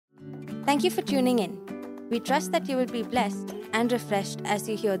Thank you for tuning in. We trust that you will be blessed and refreshed as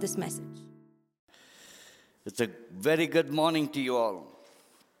you hear this message. It's a very good morning to you all.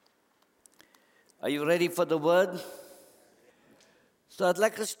 Are you ready for the word? So I'd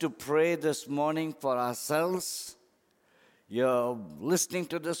like us to pray this morning for ourselves. You're listening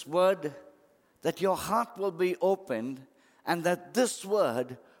to this word, that your heart will be opened and that this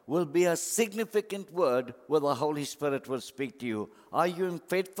word will be a significant word where the Holy Spirit will speak to you. Are you in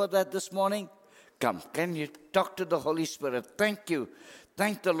faith for that this morning? Come, can you talk to the Holy Spirit? Thank you.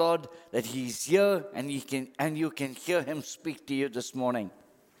 Thank the Lord that He's here and you can hear Him speak to you this morning.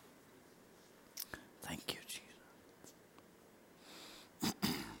 Thank you, Jesus.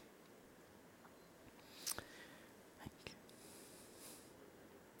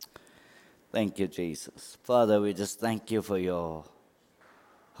 Thank you, Jesus. Father, we just thank you for your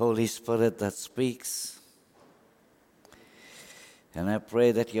Holy Spirit that speaks. And I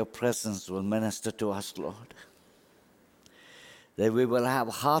pray that your presence will minister to us, Lord. That we will have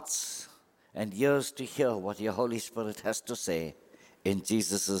hearts and ears to hear what your Holy Spirit has to say. In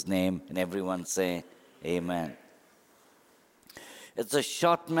Jesus' name, and everyone say, Amen. It's a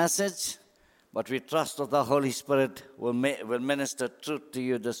short message, but we trust that the Holy Spirit will minister truth to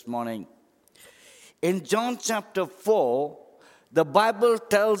you this morning. In John chapter 4, the Bible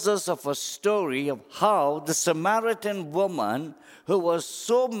tells us of a story of how the Samaritan woman, who was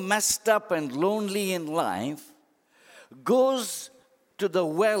so messed up and lonely in life, goes to the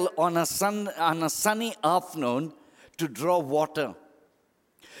well on a sunny afternoon to draw water.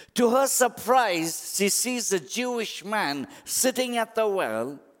 To her surprise, she sees a Jewish man sitting at the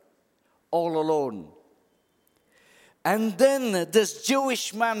well all alone. And then this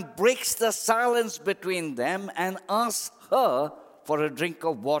Jewish man breaks the silence between them and asks her for a drink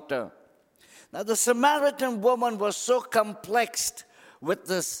of water. Now, the Samaritan woman was so complexed with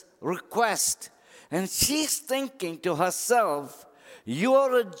this request, and she's thinking to herself,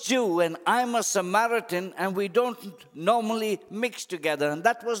 you're a Jew and I'm a Samaritan, and we don't normally mix together. And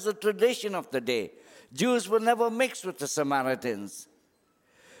that was the tradition of the day. Jews would never mix with the Samaritans.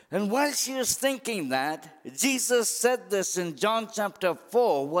 And while she was thinking that, Jesus said this in John chapter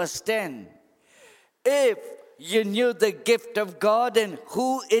 4, verse 10. If you knew the gift of God and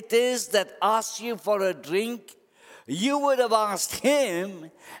who it is that asks you for a drink, you would have asked Him,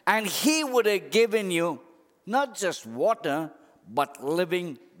 and He would have given you not just water, but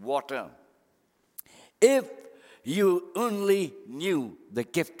living water. If you only knew the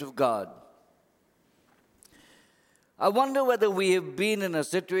gift of God. I wonder whether we have been in a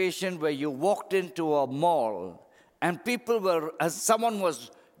situation where you walked into a mall and someone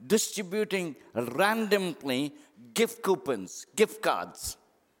was distributing randomly gift coupons, gift cards.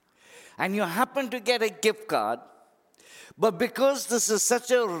 And you happen to get a gift card, but because this is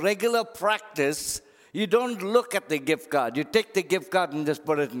such a regular practice, you don't look at the gift card. You take the gift card and just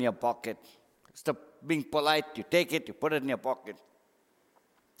put it in your pocket. Instead of being polite, you take it, you put it in your pocket.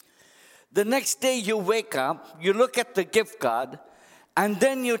 The next day you wake up, you look at the gift card, and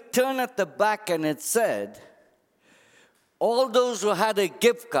then you turn at the back and it said, all those who had a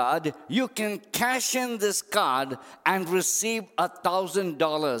gift card, you can cash in this card and receive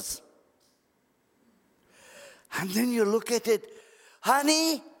 $1,000. And then you look at it,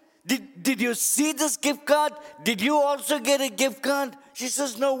 honey, did you see this gift card? Did you also get a gift card? She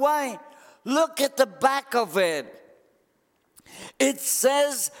says, no, why? Look at the back of it. It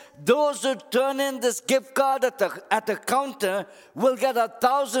says those who turn in this gift card at the counter will get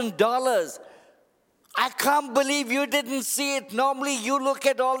 $1,000. I can't believe you didn't see it. Normally you look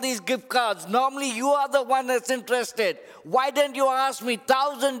at all these gift cards. Normally you are the one that's interested. Why didn't you ask me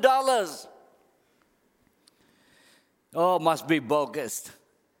 $1,000? Oh, must be bogus.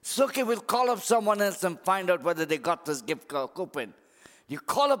 It's okay, we'll call up someone else and find out whether they got this gift coupon. You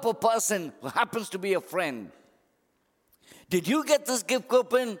call up a person who happens to be a friend. Did you get this gift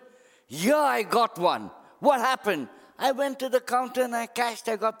coupon? Yeah, I got one. What happened? I went to the counter and I cashed.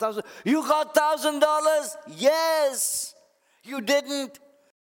 I got $1,000. You got $1,000? Yes. You didn't.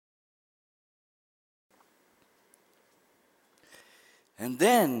 And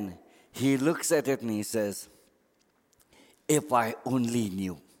then he looks at it and he says, if I only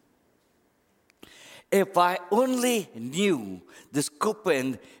knew. If I only knew this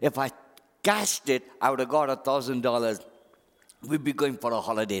coupon, if I cashed it, I would have got $1,000. We'd be going for a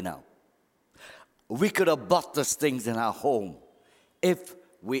holiday now. We could have bought those things in our home if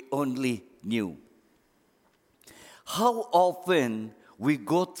we only knew. How often we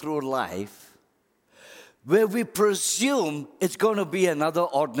go through life where we presume it's going to be another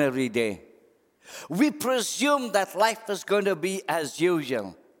ordinary day. We presume that life is going to be as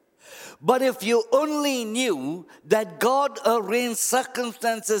usual. But if you only knew that God arranged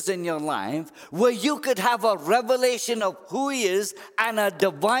circumstances in your life where you could have a revelation of who He is and a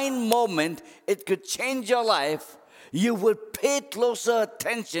divine moment, it could change your life, you would pay closer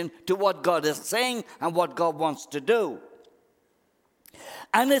attention to what God is saying and what God wants to do.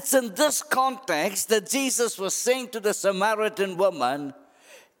 And it's in this context that Jesus was saying to the Samaritan woman,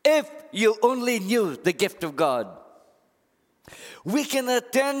 if you only knew the gift of God. We can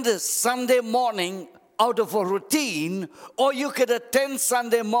attend Sunday morning out of a routine, or you could attend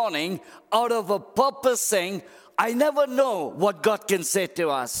Sunday morning out of a purpose saying, I never know what God can say to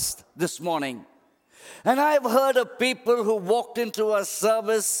us this morning. And I've heard of people who walked into a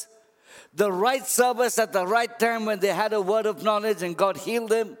service, the right service at the right time when they had a word of knowledge and God healed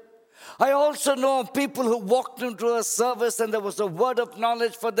them. I also know of people who walked into a service and there was a word of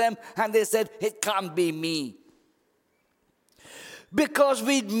knowledge for them and they said, it can't be me. Because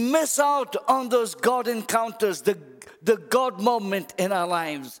we miss out on those God encounters, the God moment in our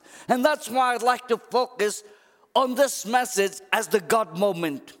lives. And that's why I'd like to focus on this message as the God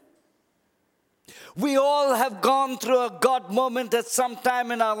moment. We all have gone through a God moment at some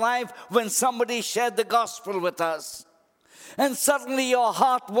time in our life when somebody shared the gospel with us. And suddenly your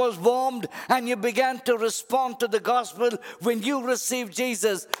heart was warmed and you began to respond to the gospel. When you received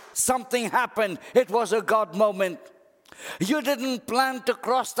Jesus, something happened. It was a God moment. You didn't plan to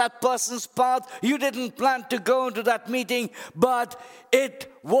cross that person's path. You didn't plan to go into that meeting, but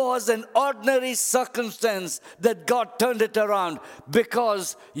it was an ordinary circumstance that God turned it around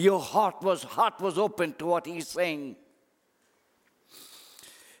because your heart was open to what He's saying.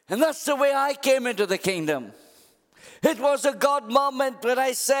 And that's the way I came into the kingdom. It was a God moment when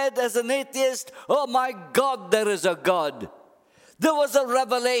I said as an atheist, oh my God, there is a God. There was a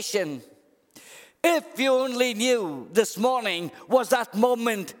revelation. If you only knew this morning was that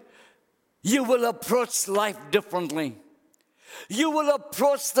moment, you will approach life differently. You will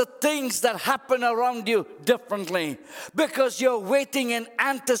approach the things that happen around you differently because you're waiting and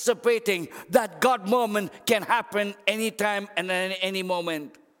anticipating that God moment can happen anytime and at any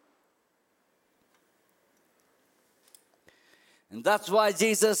moment. And that's why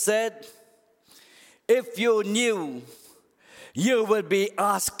Jesus said, if you knew, you will be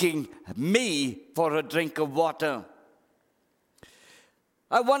asking me for a drink of water.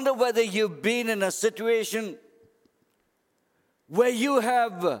 I wonder whether you've been in a situation where you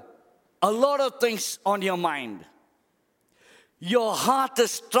have a lot of things on your mind. Your heart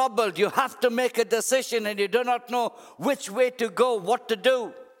is troubled. You have to make a decision and you do not know which way to go, what to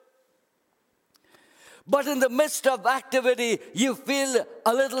do. But in the midst of activity, you feel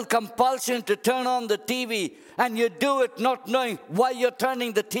a little compulsion to turn on the TV, and you do it not knowing why you're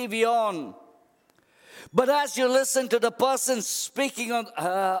turning the TV on. But as you listen to the person speaking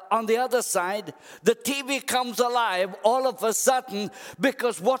on the other side, the TV comes alive all of a sudden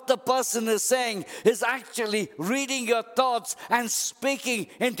because what the person is saying is actually reading your thoughts and speaking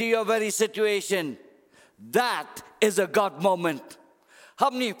into your very situation. That is a God moment. How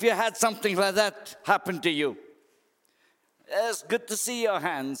many of you had something like that happen to you? It's good to see your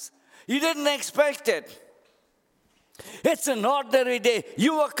hands. You didn't expect it. It's an ordinary day.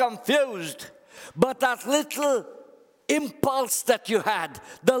 You were confused. But that little impulse that you had,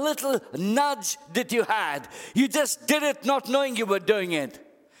 the little nudge that you had, you just did it not knowing you were doing it.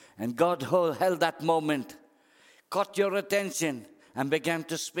 And God held that moment, caught your attention, and began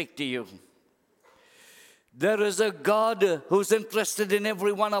to speak to you. There is a God who's interested in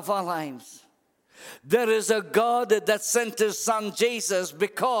every one of our lives. There is a God that sent His Son Jesus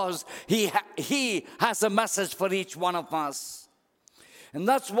because He has a message for each one of us. And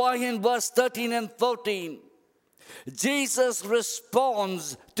that's why in verse 13 and 14, Jesus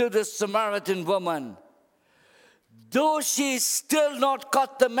responds to the Samaritan woman. Though she's still not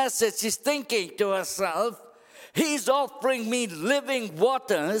got the message, she's thinking to herself, He's offering me living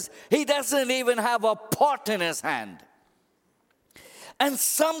waters. He doesn't even have a pot in His hand. And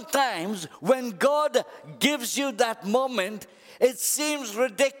sometimes when God gives you that moment, it seems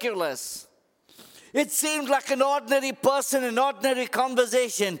ridiculous. It seems like an ordinary person, an ordinary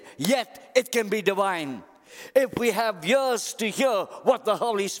conversation, yet it can be divine if we have ears to hear what the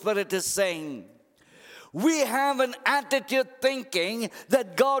Holy Spirit is saying. We have an attitude thinking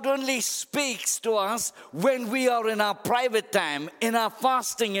that God only speaks to us when we are in our private time, in our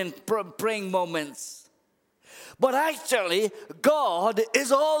fasting and praying moments. But actually, God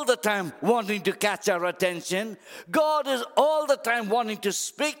is all the time wanting to catch our attention. God is all the time wanting to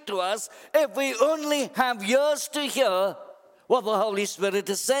speak to us if we only have ears to hear what the Holy Spirit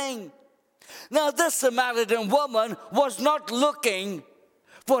is saying. Now, this Samaritan woman was not looking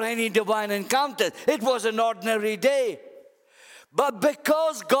for any divine encounter. It was an ordinary day. But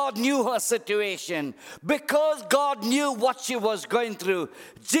because God knew her situation, because God knew what she was going through,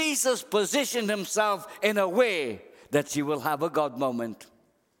 Jesus positioned himself in a way that she will have a God moment.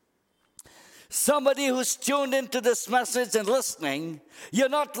 Somebody who's tuned into this message and listening, you're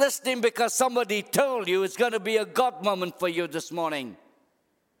not listening because somebody told you it's going to be a God moment for you this morning.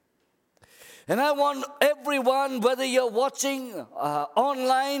 And I want everyone, whether you're watching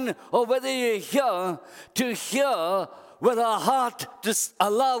online or whether you're here, to hear with a heart to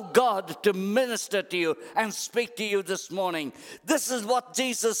allow God to minister to you and speak to you this morning. This is what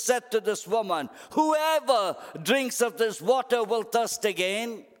Jesus said to this woman. Whoever drinks of this water will thirst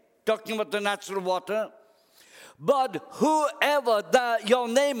again. Talking about the natural water. But whoever, your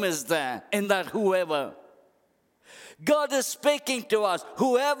name is there in that whoever. God is speaking to us.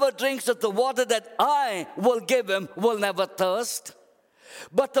 Whoever drinks of the water that I will give him will never thirst.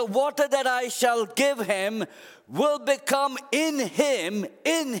 But the water that I shall give him will become in him,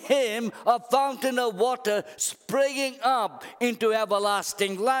 a fountain of water springing up into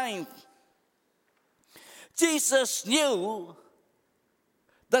everlasting life. Jesus knew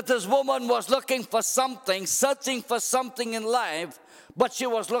that this woman was looking for something, searching for something in life, but she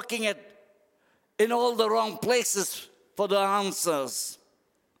was looking in all the wrong places for the answers.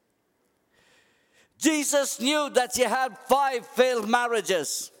 Jesus knew that she had 5 failed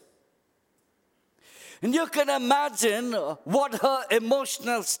marriages. And you can imagine what her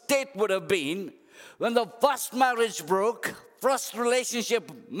emotional state would have been when the first marriage broke,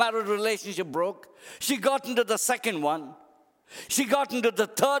 married relationship broke. She got into the second one. She got into the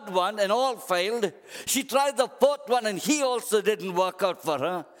third one and all failed. She tried the fourth one and he also didn't work out for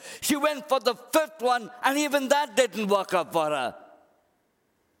her. She went for the fifth one and even that didn't work out for her.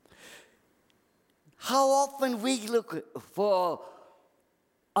 How often we look for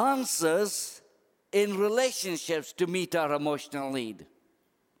answers in relationships to meet our emotional need.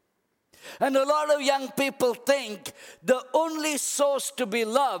 And a lot of young people think the only source to be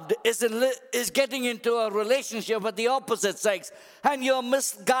loved is getting into a relationship with the opposite sex. And you're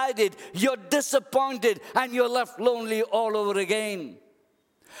misguided, you're disappointed, and you're left lonely all over again.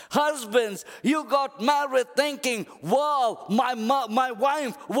 Husbands, you got married thinking, wow, my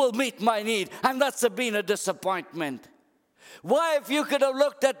wife will meet my need. And that's been a disappointment. Wife, you could have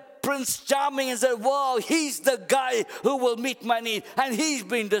looked at Prince Charming and said, wow, he's the guy who will meet my need. And he's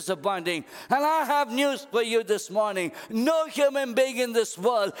been disappointing. And I have news for you this morning. No human being in this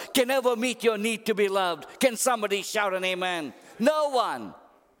world can ever meet your need to be loved. Can somebody shout an amen? No one.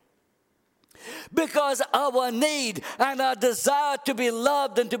 Because our need and our desire to be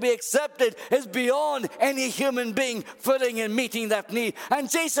loved and to be accepted is beyond any human being filling and meeting that need. And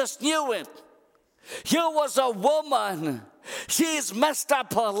Jesus knew it. Here was a woman. She's messed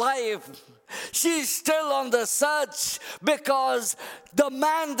up her life. She's still on the search because the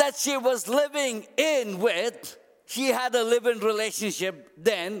man that she was living in with, she had a live-in relationship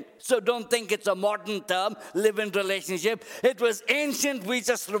then. So don't think it's a modern term, live-in relationship. It was ancient. We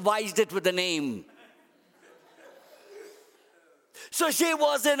just revised it with a name. So she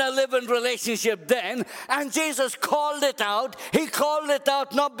was in a live-in relationship then, and Jesus called it out. He called it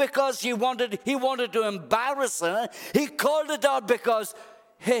out not because he wanted to embarrass her. He called it out because,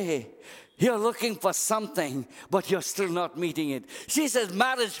 hey, you're looking for something, but you're still not meeting it. She says,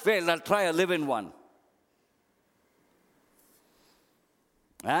 marriage failed, I'll try a live-in one.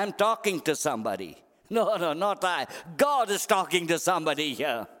 I'm talking to somebody. No, not I. God is talking to somebody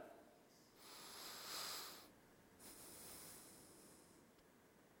here.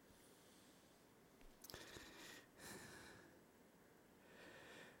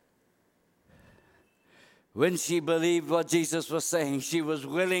 When she believed what Jesus was saying, she was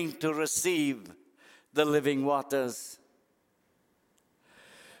willing to receive the living waters.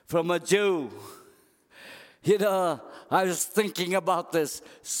 From a Jew, I was thinking about this.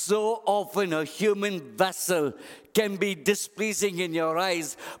 So often a human vessel can be displeasing in your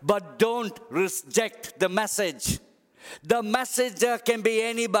eyes, but don't reject the message. The messenger can be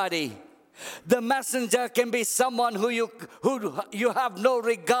anybody. The messenger can be someone who you have no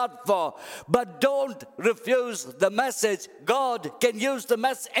regard for. But don't refuse the message. God can use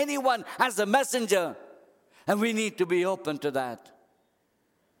anyone as a messenger. And we need to be open to that.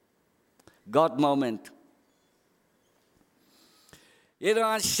 God moment.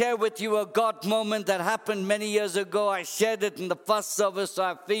 I share with you a God moment that happened many years ago. I shared it in the first service, so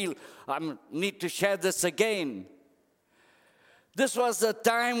I feel I need to share this again. This was a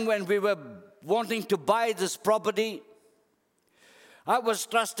time when we were wanting to buy this property. I was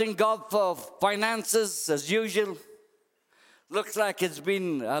trusting God for finances as usual. Looks like it's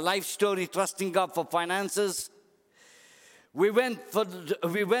been a life story, trusting God for finances. We went to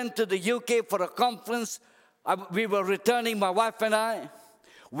the UK for a conference. We were returning, my wife and I.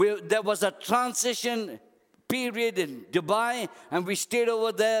 There was a transition period in Dubai, and we stayed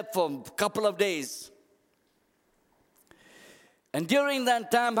over there for a couple of days. And during that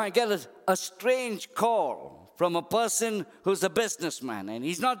time, I get a strange call from a person who's a businessman. And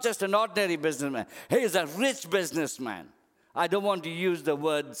he's not just an ordinary businessman. He's a rich businessman. I don't want to use the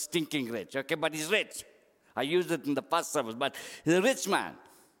word stinking rich, okay? But he's rich. I used it in the past service, but he's a rich man.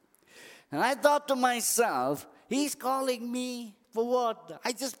 And I thought to myself, he's calling me for what?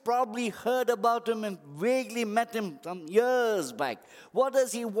 I just probably heard about him and vaguely met him some years back. What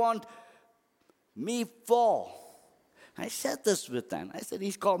does he want me for? I said this with them. I said,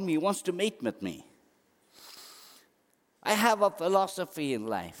 he's called me, he wants to meet with me. I have a philosophy in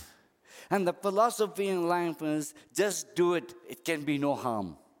life. And the philosophy in life is, just do it, it can be no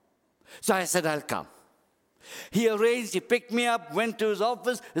harm. So I said, I'll come. He arranged, he picked me up, went to his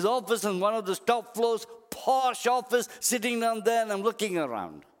office on one of the top floors, posh office, sitting down there, and I'm looking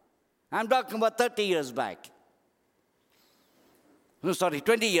around. I'm talking about 30 years back. No, sorry,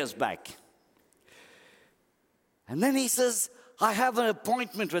 20 years back. And then he says, I have an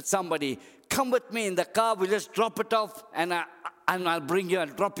appointment with somebody. Come with me in the car, we'll just drop it off, and I'll bring you, I'll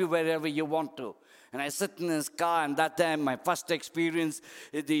drop you wherever you want to. And I sit in his car, and that time, my first experience,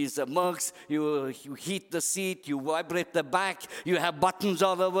 these Mercs, you heat the seat, you vibrate the back, you have buttons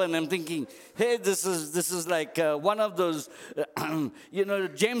all over, and I'm thinking, hey, this is like one of those,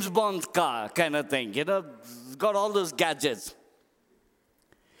 James Bond car kind of thing, it's got all those gadgets.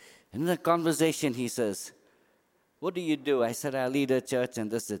 In the conversation, he says, what do you do? I said, I lead a church,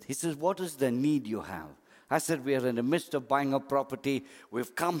 and this is it. He says, what is the need you have? I said, we are in the midst of buying a property.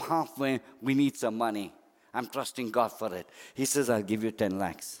 We've come halfway. We need some money. I'm trusting God for it. He says, I'll give you 10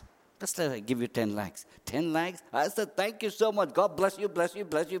 lakhs. Just let me give you 10 lakhs. 10 lakhs? I said, thank you so much. God bless you, bless you,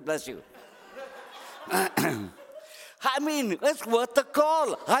 bless you, bless you. I mean, it's worth a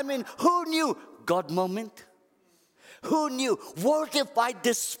call. I mean, who knew? God moment. Who knew? What if I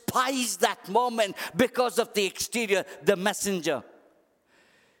despise that moment because of the exterior, the messenger?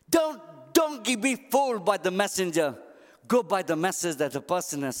 Don't be fooled by the messenger. Go by the message that the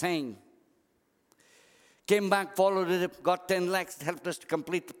person is saying. Came back, followed it, got 10 lakhs, helped us to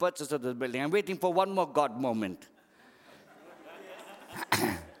complete the purchase of this building. I'm waiting for one more God moment.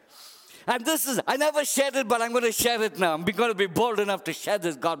 And I never shared it, but I'm going to share it now. I'm going to be bold enough to share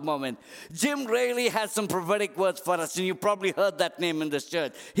this God moment. Jim Raley has some prophetic words for us, and you probably heard that name in this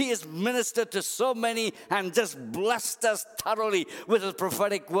church. He has ministered to so many and just blessed us thoroughly with his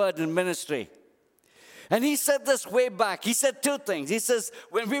prophetic word in ministry. And he said this way back. He said two things. He says,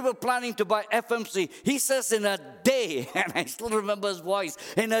 when we were planning to buy FMC, he says in a day, and I still remember his voice,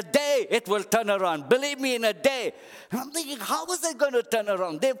 in a day it will turn around. Believe me, in a day. And I'm thinking, how is it going to turn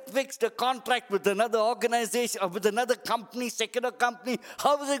around? They fixed a contract with another organization, or with another company, secular company.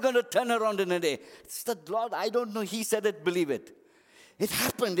 How is it going to turn around in a day? I said, Lord, I don't know. He said it, believe it. It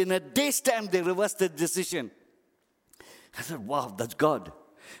happened. In a day's time, they reversed the decision. I said, wow, that's God.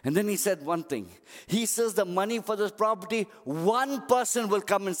 And then he said one thing. He says the money for this property, one person will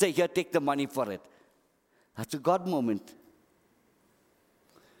come and say, here, take the money for it. That's a God moment.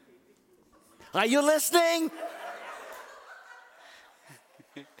 Are you listening?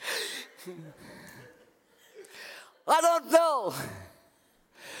 I don't know.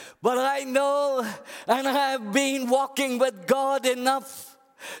 But I know, and I have been walking with God enough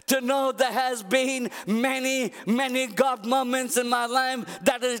to know there has been many, many God moments in my life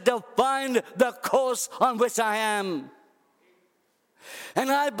that has defined the course on which I am. And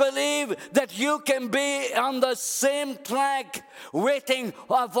I believe that you can be on the same track waiting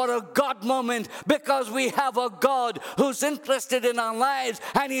for a God moment, because we have a God who's interested in our lives,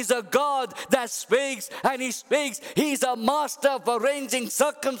 and he's a God that speaks, and he speaks. He's a master of arranging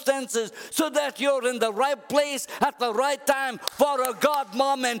circumstances so that you're in the right place at the right time for a God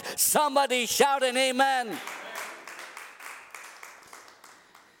moment. Somebody shout an amen.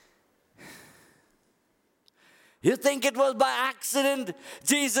 You think it was by accident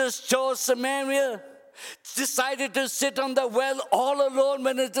Jesus chose Samaria? Decided to sit on the well all alone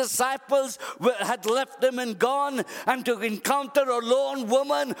when his disciples had left him and gone, and to encounter a lone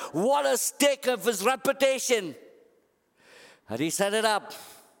woman? What a stake of his reputation. And he set it up.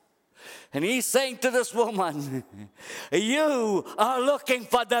 And he's saying to this woman, you are looking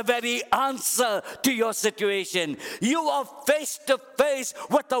for the very answer to your situation. You are face to face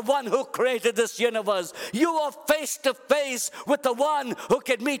with the one who created this universe. You are face to face with the one who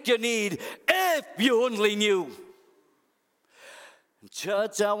can meet your need. If you only knew.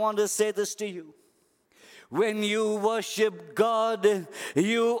 Church, I want to say this to you. When you worship God,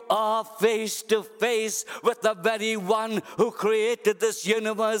 you are face to face with the very one who created this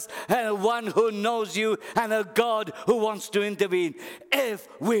universe, and one who knows you, and a God who wants to intervene. If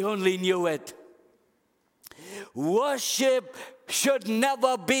we only knew it. Worship should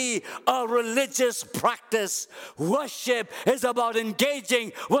never be a religious practice. Worship is about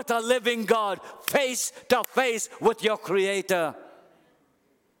engaging with a living God, face to face with your Creator.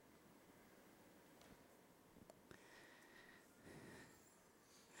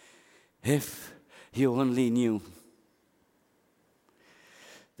 If you only knew,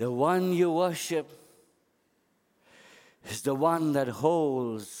 the one you worship is the one that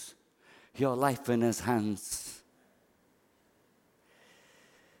holds your life in his hands.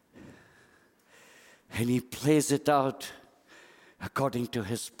 And he plays it out according to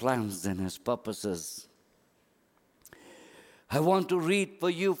his plans and his purposes. I want to read for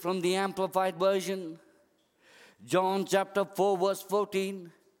you from the Amplified Version. John chapter 4, verse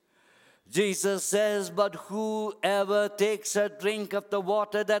 14. Jesus says, but whoever takes a drink of the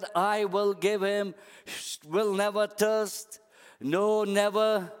water that I will give him will never thirst, no,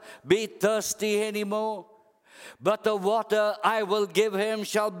 never be thirsty anymore. But the water I will give him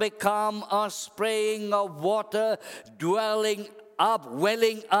shall become a spring of water, welling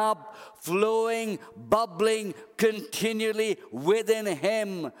up, flowing, bubbling continually within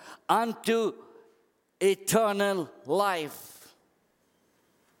him unto eternal life.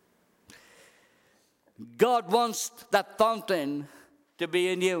 God wants that fountain to be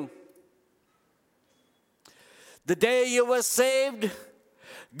in you. The day you were saved,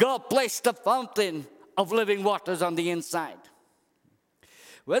 God placed a fountain of living waters on the inside.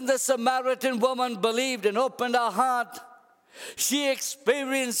 When the Samaritan woman believed and opened her heart, she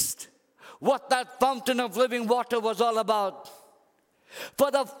experienced what that fountain of living water was all about. For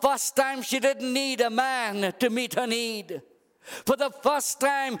the first time, she didn't need a man to meet her need. For the first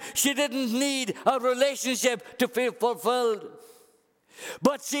time, she didn't need a relationship to feel fulfilled.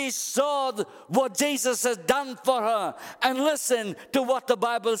 But she saw what Jesus has done for her. And listen to what the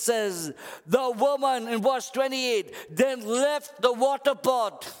Bible says. The woman, in verse 28, then left the water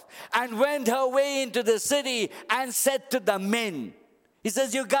pot and went her way into the city and said to the men. He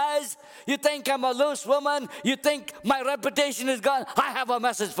says, you guys, you think I'm a loose woman? You think my reputation is gone? I have a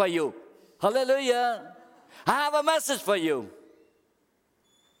message for you. Hallelujah. I have a message for you.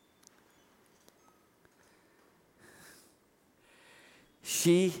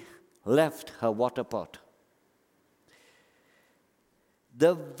 She left her water pot.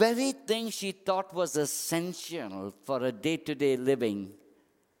 The very thing she thought was essential for a day-to-day living,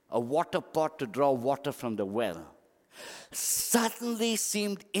 a water pot to draw water from the well, suddenly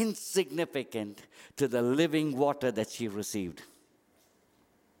seemed insignificant to the living water that she received.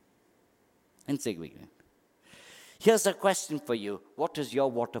 Insignificant. Here's a question for you. What is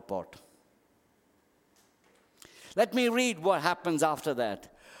your water pot? Let me read what happens after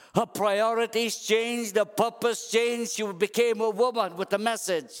that. Her priorities changed, her purpose changed. She became a woman with a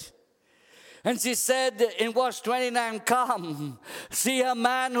message. And she said in verse 29, come, see a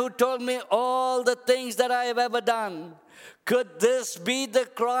man who told me all the things that I have ever done. Could this be the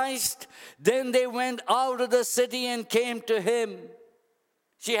Christ? Then they went out of the city and came to him.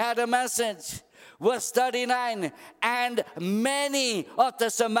 She had a message. Verse 39, and many of the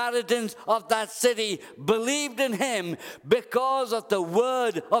Samaritans of that city believed in him because of the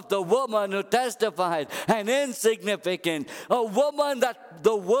word of the woman who testified. An insignificant, a woman that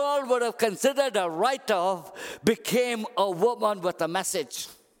the world would have considered a write-off, became a woman with a message.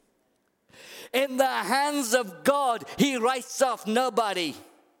 In the hands of God, he writes off nobody.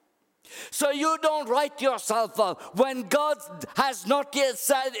 So you don't write yourself off. When God has not yet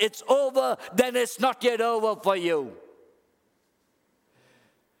said it's over, then it's not yet over for you.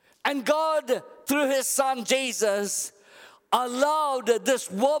 And God, through his son Jesus, allowed this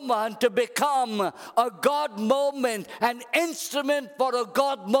woman to become a God moment, an instrument for a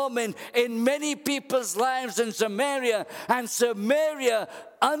God moment in many people's lives in Samaria. And Samaria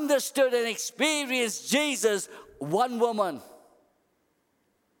understood and experienced Jesus, one woman.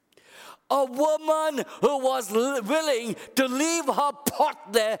 A woman who was willing to leave her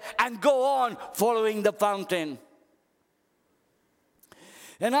pot there and go on following the fountain.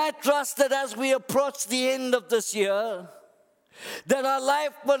 And I trust that as we approach the end of this year, that our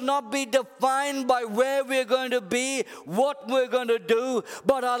life will not be defined by where we're going to be, what we're going to do,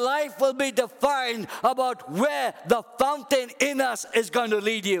 but our life will be defined about where the fountain in us is going to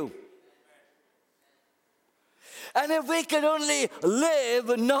lead you. And if we can only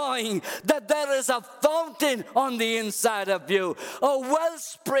live knowing that there is a fountain on the inside of you, a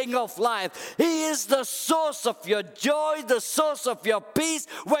wellspring of life. He is the source of your joy, the source of your peace.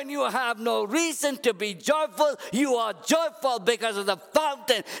 When you have no reason to be joyful, you are joyful because of the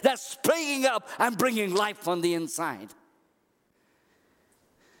fountain that's springing up and bringing life on the inside.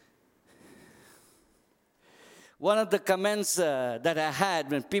 One of the comments that I had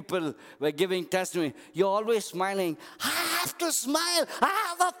when people were giving testimony, you're always smiling. I have to smile. I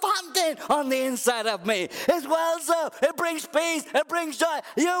have a fountain on the inside of me. It wells up. It brings peace. It brings joy.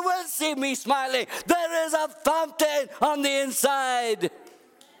 You will see me smiling. There is a fountain on the inside.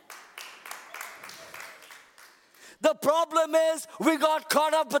 The problem is we got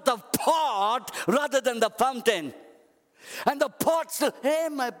caught up with the pot rather than the fountain. And the pot still, hey,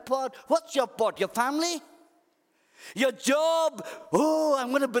 my pot. What's your pot? Your family? Your job, oh, I'm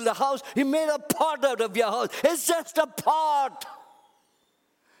going to build a house. You made a pot out of your house. It's just a pot.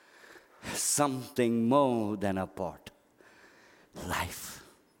 Something more than a pot. Life.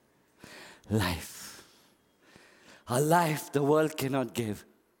 Life. A life the world cannot give.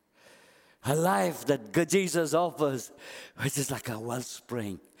 A life that Jesus offers, which is like a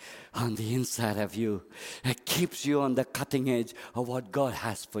wellspring on the inside of you. It keeps you on the cutting edge of what God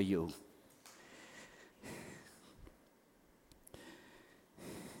has for you.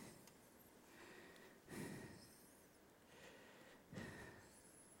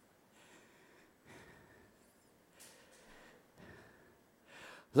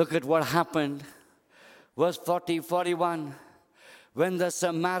 Look at what happened. Verse 40, 41. When the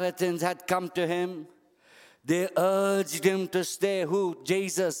Samaritans had come to him, they urged him to stay. Who?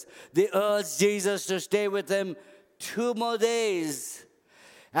 Jesus. They urged Jesus to stay with them 2 more days.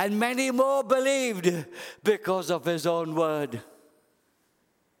 And many more believed because of his own word.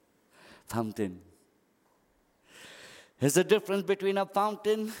 Fountain. There's a difference between a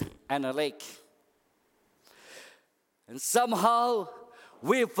fountain and a lake. And somehow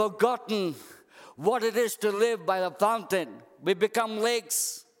we've forgotten what it is to live by the fountain. We become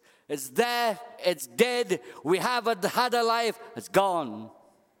lakes. It's there. It's dead. We haven't had a life. It's gone.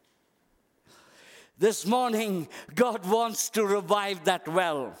 This morning, God wants to revive that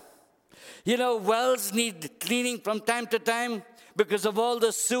well. You know, wells need cleaning from time to time because of all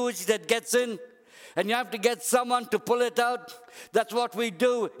the sewage that gets in. And you have to get someone to pull it out. That's what we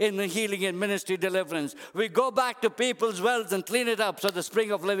do in the healing and ministry deliverance. We go back to people's wells and clean it up so the spring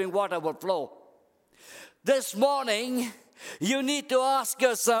of living water will flow. This morning, you need to ask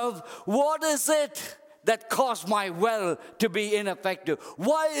yourself, what is it that caused my well to be ineffective?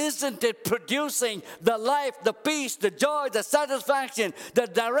 Why isn't it producing the life, the peace, the joy, the satisfaction, the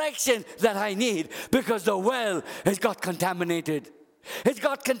direction that I need? Because the well has got contaminated. It's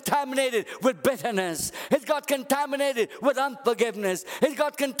got contaminated with bitterness. It's got contaminated with unforgiveness. It's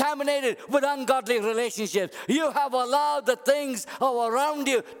got contaminated with ungodly relationships. You have allowed the things all around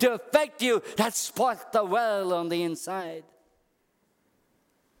you to affect you that spoiled the well on the inside.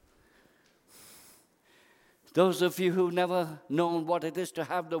 Those of you who've never known what it is to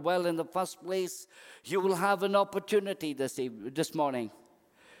have the well in the first place, you will have an opportunity this morning.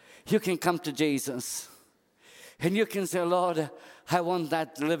 You can come to Jesus. And you can say, Lord, I want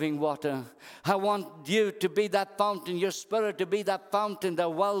that living water. I want you to be that fountain, your spirit to be that fountain, the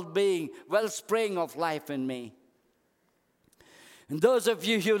well-being, wellspring of life in me. And those of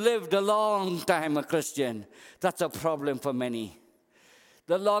you who lived a long time a Christian, that's a problem for many.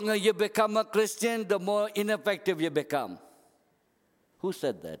 The longer you become a Christian, the more ineffective you become. Who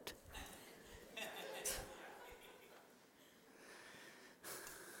said that?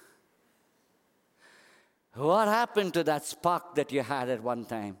 What happened to that spark that you had at one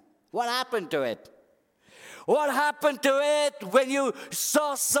time? What happened to it? What happened to it when you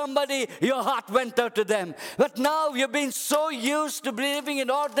saw somebody, your heart went out to them? But now you've been so used to living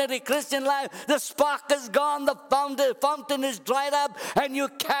an ordinary Christian life, the spark is gone, the fountain is dried up, and you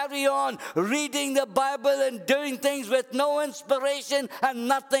carry on reading the Bible and doing things with no inspiration and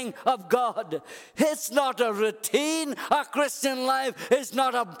nothing of God. It's not a routine. A Christian life is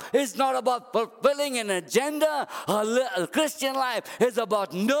not about fulfilling an agenda. A Christian life is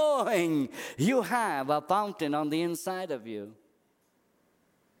about knowing you have a fountain on the inside of you.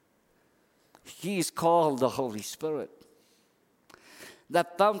 He's called the Holy Spirit.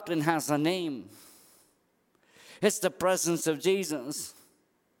 That fountain has a name. It's the presence of Jesus.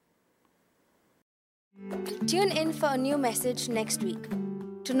 Tune in for a new message next week.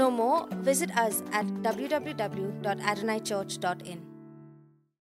 To know more, visit us at www.adonaichurch.in.